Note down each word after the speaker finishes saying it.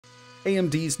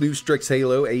AMD's new Strix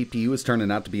Halo APU is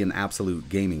turning out to be an absolute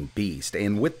gaming beast,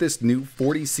 and with this new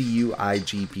 40CU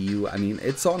iGPU, I mean,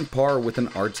 it's on par with an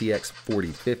RTX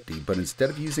 4050, but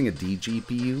instead of using a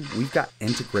DGPU, we've got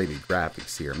integrated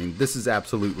graphics here. I mean, this is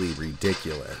absolutely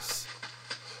ridiculous.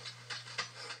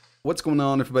 What's going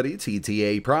on, everybody? It's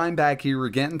etaprime back here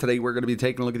again. Today we're going to be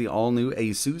taking a look at the all-new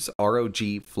ASUS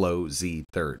ROG FLOW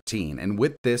Z13, and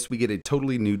with this we get a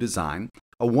totally new design,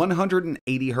 a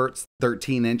 180Hz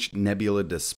 13-inch Nebula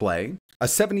display, a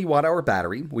 70 watt-hour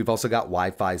battery. We've also got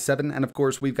Wi-Fi 7, and of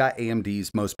course we've got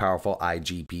AMD's most powerful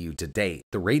iGPU to date,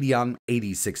 the Radeon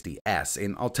 8060S.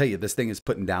 And I'll tell you, this thing is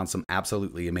putting down some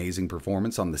absolutely amazing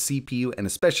performance on the CPU and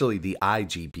especially the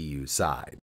iGPU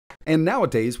side. And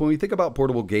nowadays, when we think about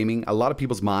portable gaming, a lot of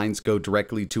people's minds go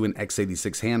directly to an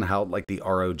x86 handheld like the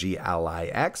ROG Ally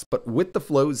X, but with the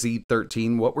FLOW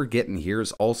Z13, what we're getting here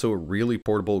is also a really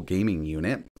portable gaming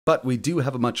unit, but we do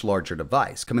have a much larger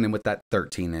device coming in with that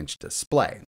 13-inch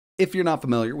display. If you're not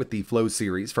familiar with the FLOW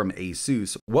series from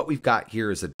ASUS, what we've got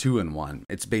here is a 2-in-1.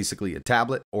 It's basically a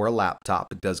tablet or a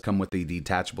laptop. It does come with a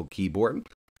detachable keyboard,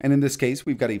 and in this case,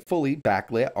 we've got a fully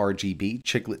backlit RGB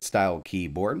chiclet style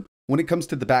keyboard. When it comes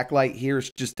to the backlight here,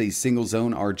 it's just a single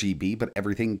zone RGB, but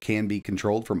everything can be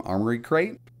controlled from Armory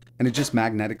Crate, and it just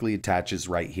magnetically attaches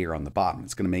right here on the bottom.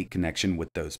 It's going to make connection with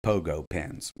those pogo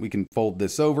pins. We can fold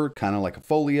this over kind of like a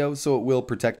folio, so it will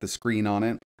protect the screen on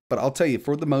it, but I'll tell you,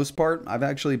 for the most part, I've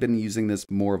actually been using this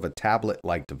more of a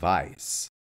tablet-like device.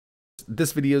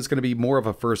 This video is going to be more of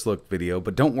a first look video,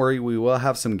 but don't worry, we will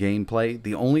have some gameplay.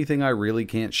 The only thing I really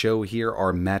can't show here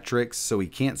are metrics, so we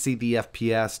can't see the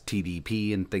FPS,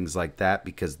 TDP, and things like that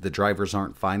because the drivers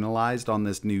aren't finalized on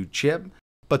this new chip,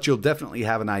 but you'll definitely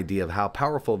have an idea of how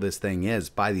powerful this thing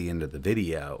is by the end of the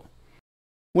video.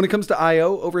 When it comes to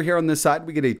I/O, over here on this side,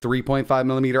 we get a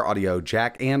 3.5mm audio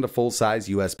jack and a full-size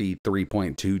USB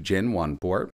 3.2 Gen 1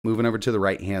 port. Moving over to the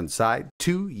right-hand side,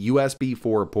 two USB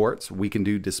 4 ports. We can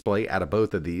do display out of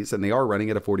both of these, and they are running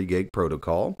at a 40 gig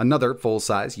protocol. Another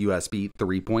full-size USB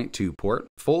 3.2 port,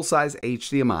 full-size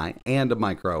HDMI, and a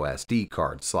micro SD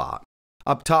card slot.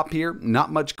 Up top here, not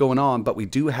much going on, but we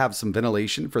do have some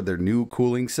ventilation for their new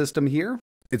cooling system here.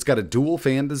 It's got a dual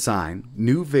fan design,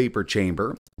 new vapor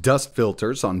chamber, dust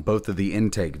filters on both of the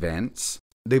intake vents.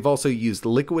 They've also used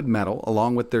liquid metal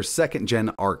along with their second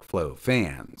gen arc flow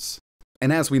fans.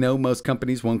 And as we know, most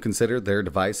companies won't consider their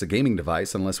device a gaming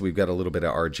device unless we've got a little bit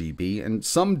of RGB, and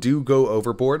some do go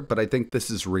overboard, but I think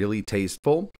this is really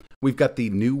tasteful. We've got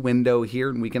the new window here,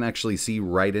 and we can actually see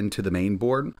right into the main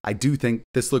board. I do think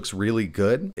this looks really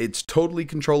good. It's totally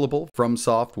controllable from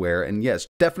software, and yes,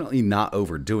 definitely not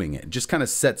overdoing it. It just kind of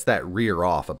sets that rear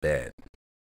off a bit.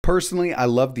 Personally, I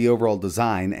love the overall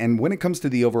design, and when it comes to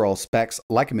the overall specs,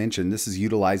 like I mentioned, this is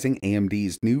utilizing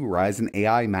AMD's new Ryzen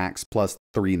Ai Max Plus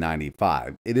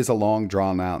 395. It is a long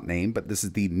drawn-out name, but this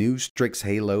is the new Strix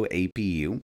Halo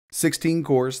APU. 16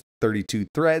 cores, 32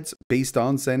 threads, based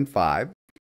on Zen 5.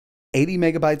 80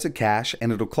 megabytes of cache,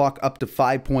 and it'll clock up to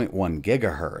 5.1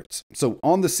 gigahertz. So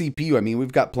on the CPU, I mean,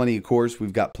 we've got plenty of cores,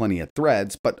 we've got plenty of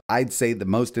threads, but I'd say the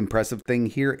most impressive thing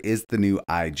here is the new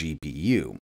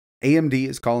iGPU. AMD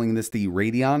is calling this the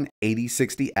Radeon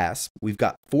 8060S. We've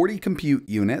got 40 compute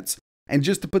units, and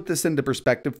just to put this into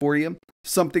perspective for you,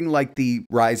 something like the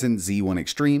Ryzen Z1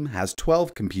 Extreme has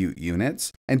 12 compute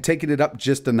units, and taking it up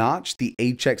just a notch, the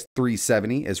HX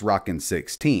 370 is rocking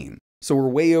 16. So we're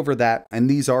way over that, and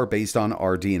these are based on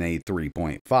RDNA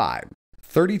 3.5.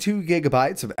 32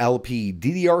 gigabytes of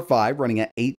LPDDR5 running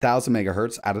at 8000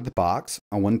 megahertz out of the box,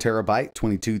 a 1 terabyte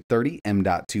 2230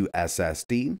 M.2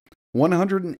 SSD,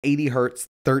 180Hz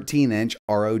 13-inch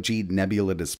ROG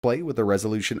Nebula display with a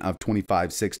resolution of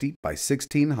 2560 by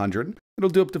 1600. It'll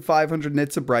do up to 500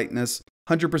 nits of brightness,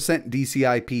 100%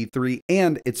 DCI-P3,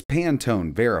 and it's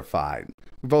Pantone verified.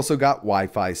 We've also got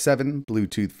Wi-Fi 7,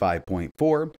 Bluetooth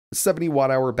 5.4, a 70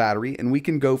 watt-hour battery, and we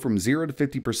can go from 0 to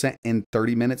 50% in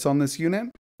 30 minutes on this unit,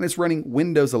 and it's running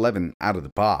Windows 11 out of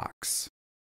the box.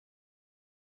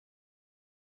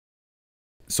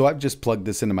 So I've just plugged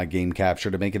this into my game capture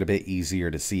to make it a bit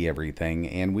easier to see everything,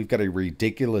 and we've got a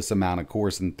ridiculous amount of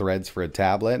cores and threads for a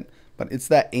tablet, but it's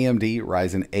that AMD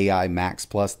Ryzen Ai Max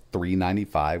Plus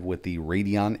 395 with the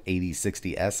Radeon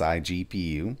 8060S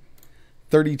iGPU,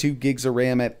 32 gigs of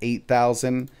RAM at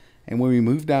 8000, and when we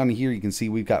move down here, you can see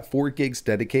we've got 4 gigs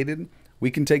dedicated.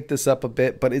 We can take this up a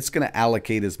bit, but it's going to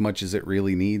allocate as much as it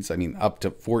really needs. I mean, up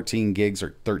to 14 gigs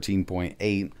or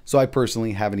 13.8, so I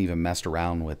personally haven't even messed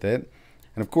around with it.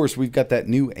 And of course, we've got that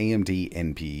new AMD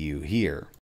NPU here.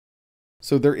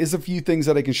 So there is a few things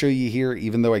that I can show you here,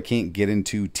 even though I can't get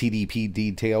into TDP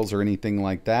details or anything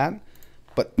like that.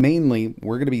 but mainly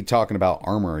we're going to be talking about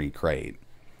Armory Crate.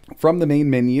 From the main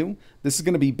menu, this is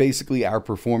going to be basically our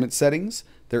performance settings.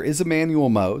 There is a manual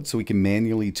mode, so we can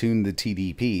manually tune the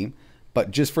TDP,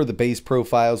 but just for the base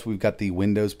profiles, we've got the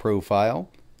Windows profile,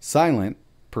 silent,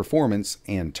 performance,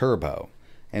 and turbo.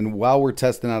 And while we're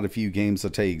testing out a few games,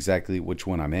 I'll tell you exactly which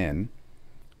one I'm in.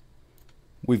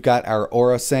 We've got our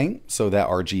Aura Sync, so that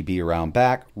RGB around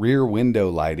back, rear window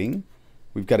lighting.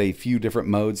 We've got a few different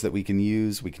modes that we can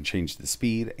use. We can change the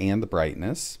speed and the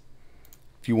brightness.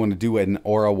 If you want to do an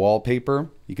Aura wallpaper,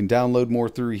 you can download more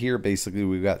through here. Basically,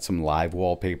 we've got some live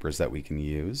wallpapers that we can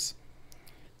use.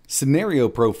 Scenario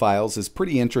profiles is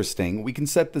pretty interesting. We can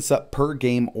set this up per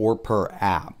game or per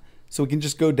app. So we can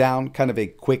just go down kind of a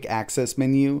quick access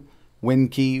menu. Win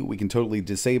key, we can totally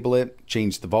disable it,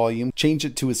 change the volume, change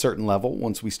it to a certain level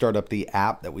once we start up the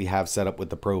app that we have set up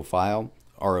with the profile.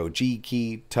 ROG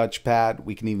key, touchpad,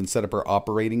 we can even set up our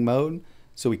operating mode.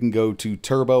 So we can go to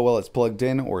turbo while it's plugged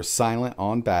in or silent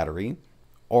on battery.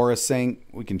 Aura Sync,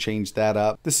 we can change that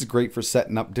up. This is great for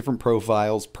setting up different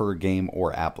profiles per game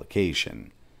or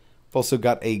application. We've also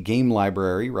got a game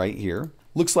library right here.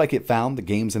 Looks like it found the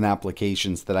games and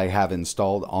applications that I have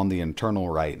installed on the internal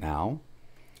right now.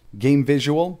 Game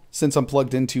visual, since I'm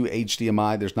plugged into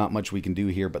HDMI, there's not much we can do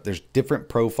here, but there's different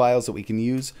profiles that we can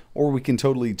use, or we can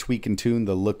totally tweak and tune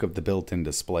the look of the built-in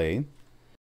display.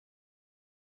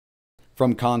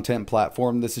 From content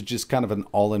platform, this is just kind of an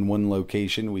all-in-one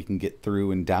location. We can get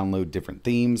through and download different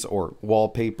themes or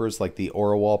wallpapers like the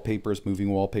Aura wallpapers, moving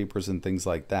wallpapers, and things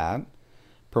like that.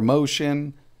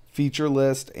 Promotion, feature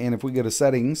list, and if we go to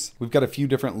settings, we've got a few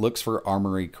different looks for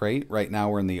Armory Crate. Right now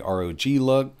we're in the ROG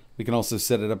look. We can also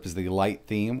set it up as the light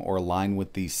theme or align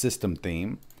with the system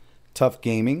theme. Tough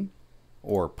gaming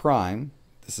or prime.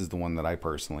 This is the one that I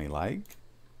personally like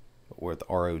with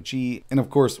ROG. And of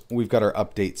course, we've got our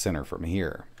update center from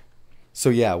here. So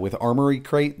yeah, with Armory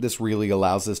Crate, this really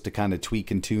allows us to kind of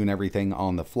tweak and tune everything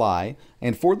on the fly.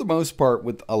 And for the most part,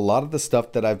 with a lot of the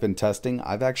stuff that I've been testing,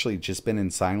 I've actually just been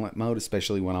in silent mode,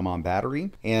 especially when I'm on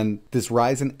battery. And this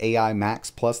Ryzen Ai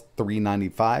Max Plus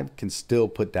 395 can still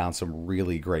put down some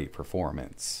really great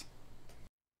performance.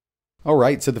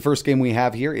 Alright, so the first game we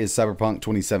have here is Cyberpunk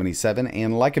 2077,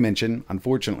 and like I mentioned,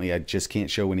 unfortunately I just can't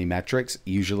show any metrics.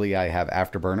 Usually I have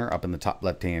Afterburner up in the top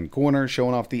left hand corner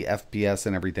showing off the FPS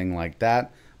and everything like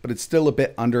that, but it's still a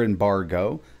bit under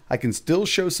embargo. I can still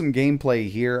show some gameplay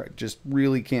here, just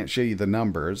really can't show you the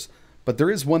numbers, but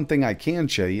there is one thing I can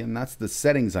show you, and that's the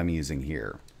settings I'm using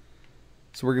here.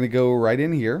 So we're going to go right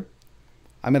in here.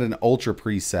 I'm at an Ultra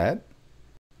preset,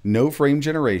 no frame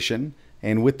generation,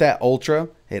 and with that Ultra,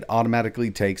 it automatically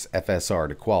takes FSR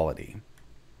to quality.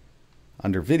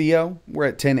 Under video, we're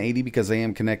at 1080 because I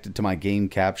am connected to my game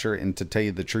capture, and to tell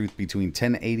you the truth, between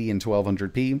 1080 and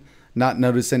 1200p, not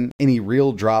noticing any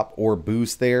real drop or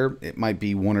boost there. It might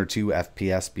be 1 or 2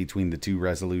 FPS between the two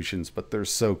resolutions, but they're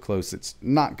so close it's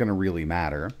not going to really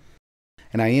matter.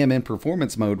 And I am in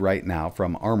performance mode right now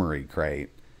from Armory Crate.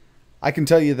 I can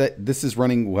tell you that this is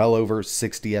running well over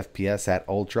 60 FPS at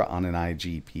Ultra on an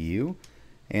iGPU.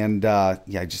 And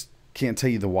yeah, I just can't tell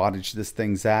you the wattage this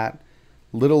thing's at.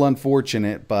 Little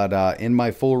unfortunate, but in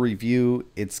my full review,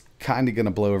 it's kind of going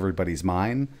to blow everybody's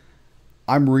mind.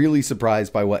 I'm really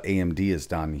surprised by what AMD has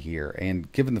done here.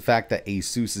 And given the fact that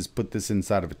ASUS has put this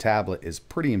inside of a tablet is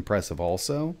pretty impressive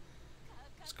also.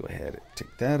 Let's go ahead and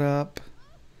take that up.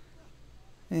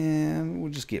 And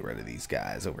we'll just get rid of these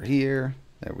guys over here.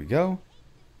 There we go.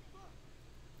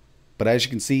 But as you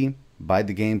can see, by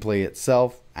the gameplay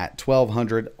itself, at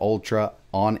 1200 Ultra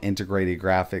on integrated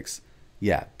graphics,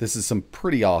 yeah, this is some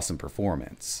pretty awesome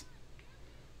performance.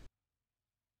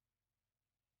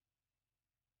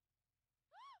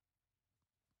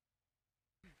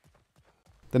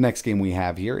 The next game we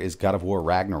have here is God of War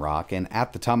Ragnarok, and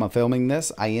at the time of filming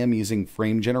this, I am using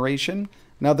frame generation.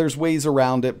 Now there's ways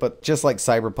around it, but just like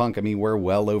Cyberpunk, I mean, we're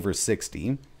well over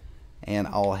 60. And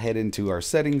I'll head into our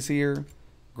settings here,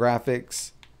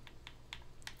 graphics,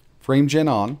 frame gen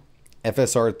on,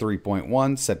 FSR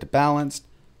 3.1 set to balanced,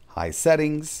 high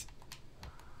settings,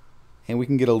 and we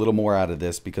can get a little more out of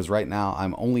this because right now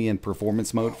I'm only in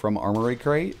performance mode from Armory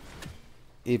Crate.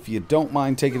 If you don't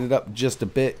mind taking it up just a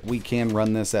bit, we can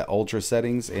run this at ultra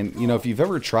settings. And you know, if you've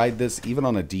ever tried this even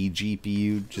on a D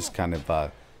GPU, just kind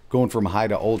of going from high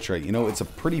to ultra, you know, it's a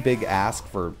pretty big ask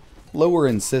for lower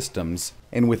end systems,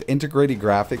 and with integrated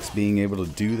graphics being able to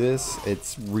do this,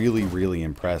 it's really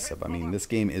impressive. I mean, this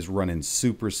game is running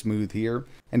super smooth here,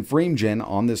 and frame gen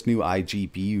on this new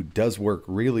iGPU does work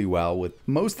really well with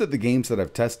most of the games that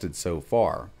I've tested so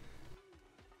far.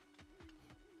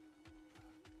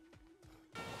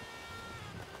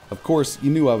 Of course, you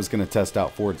knew I was going to test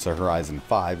out Forza Horizon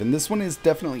 5, and this one is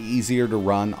definitely easier to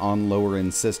run on lower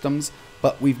end systems,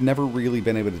 but we've never really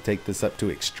been able to take this up to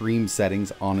extreme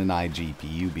settings on an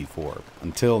iGPU before,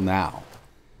 until now.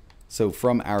 So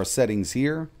from our settings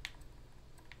here,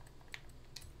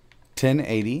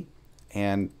 1080,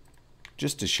 and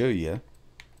just to show you,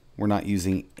 we're not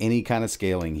using any kind of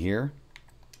scaling here.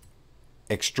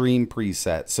 Extreme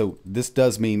preset, so this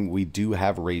does mean we do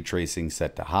have ray tracing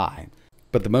set to high.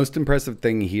 But the most impressive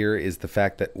thing here is the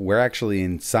fact that we're actually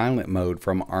in silent mode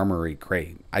from Armory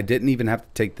Crate. I didn't even have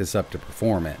to take this up to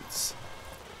performance.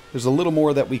 There's a little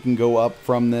more that we can go up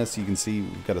from this. You can see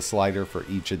we've got a slider for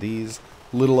each of these.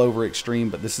 A little over extreme,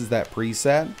 but this is that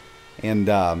preset.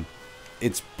 And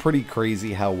it's pretty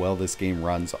crazy how well this game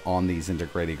runs on these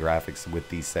integrated graphics with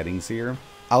these settings here.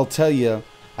 I'll tell you,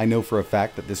 I know for a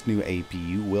fact that this new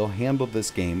APU will handle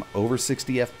this game over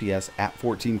 60 FPS at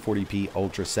 1440p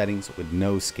ultra settings with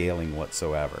no scaling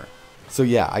whatsoever. So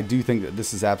yeah, I do think that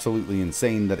this is absolutely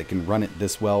insane that it can run it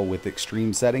this well with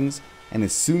extreme settings, and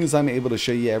as soon as I'm able to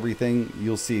show you everything,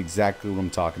 you'll see exactly what I'm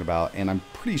talking about, and I'm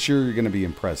pretty sure you're going to be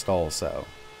impressed also.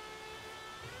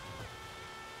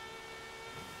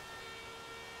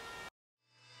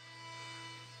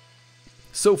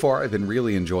 So far, I've been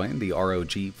really enjoying the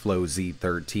ROG Flow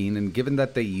Z13, and given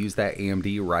that they use that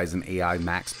AMD Ryzen Ai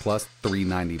Max Plus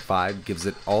 395, gives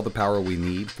it all the power we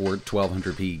need for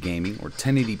 1200p gaming or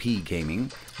 1080p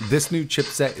gaming. This new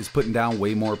chipset is putting down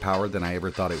way more power than I ever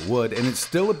thought it would, and it's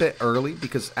still a bit early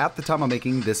because at the time I'm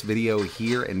making this video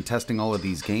here and testing all of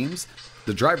these games,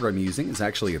 the driver I'm using is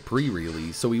actually a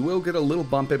pre-release, so we will get a little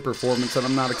bump in performance, and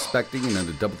I'm not expecting,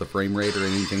 to double the frame rate or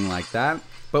anything like that.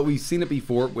 But we've seen it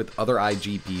before with other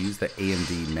iGPUs that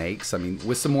AMD makes.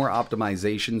 With some more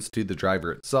optimizations to the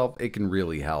driver itself, it can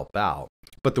really help out.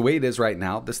 But the way it is right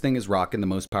now, this thing is rocking the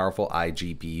most powerful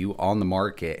iGPU on the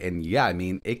market. And yeah,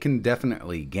 it can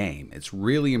definitely game. It's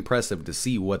really impressive to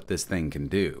see what this thing can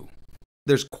do.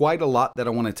 There's quite a lot that I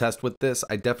want to test with this.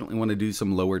 I definitely want to do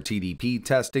some lower TDP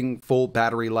testing, full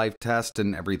battery life test,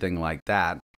 and everything like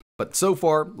that. But so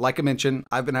far, like I mentioned,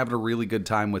 I've been having a really good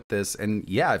time with this, and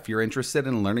yeah, if you're interested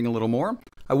in learning a little more,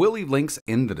 I will leave links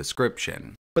in the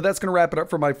description. But that's going to wrap it up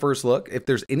for my first look. If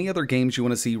there's any other games you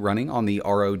want to see running on the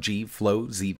ROG Flow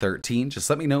Z13, just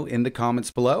let me know in the comments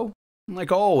below. And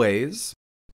like always,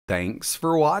 thanks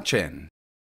for watching.